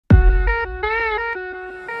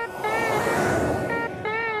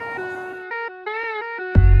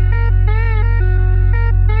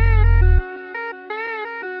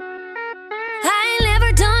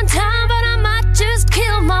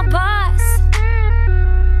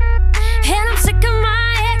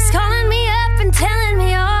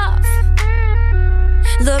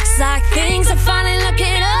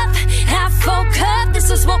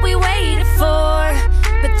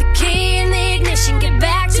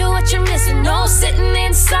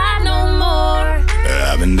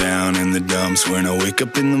in the dumps when I wake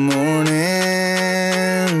up in the morning.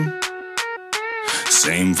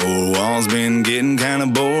 Same four walls been getting kinda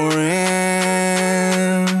boring.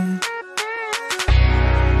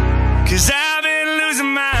 'Cause I've been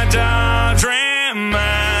losing my daydream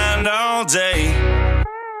mind all day.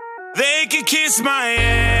 They could kiss my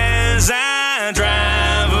ass, I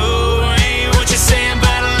drive away. What you saying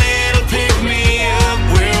about a little pick me up?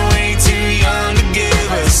 We're way too young to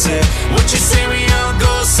give a sip. What you say we all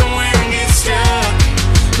go somewhere and get stuck?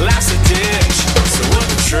 Life's a ditch, so what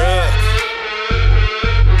the truck?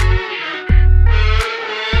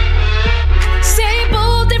 Same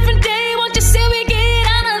old, different day. What you say we get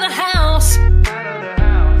out of the house?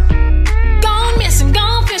 Gone missing,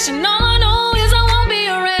 gone fishing. All I know is I won't be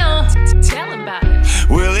around. Tell him about it.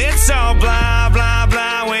 Well, it's all blah, blah,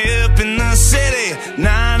 blah, way up in the city.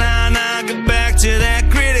 Nah, nah, nah, get back to that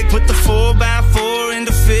critic. Put the 4x4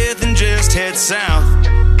 into 5th and just head south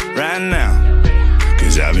right now.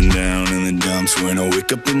 'Cause I've been down in the dumps when I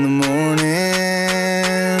wake up in the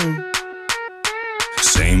morning.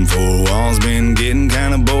 Same four walls been getting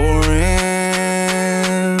kinda boring.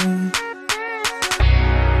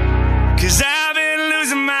 'Cause I've been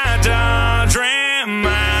losing my daydream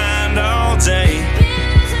mind all day.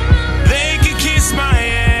 They could kiss my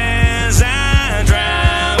ass, I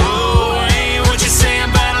drive away. What you say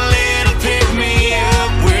about a little pick me up?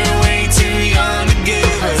 We're way too young to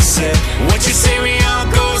give a sip. What you say we all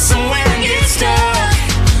go somewhere and get stuck?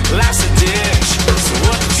 Life's a ditch, so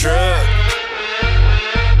what the truck?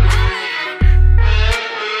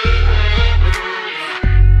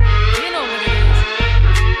 You know what it is.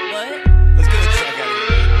 What? Let's get the truck out of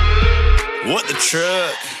here. What the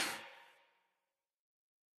truck?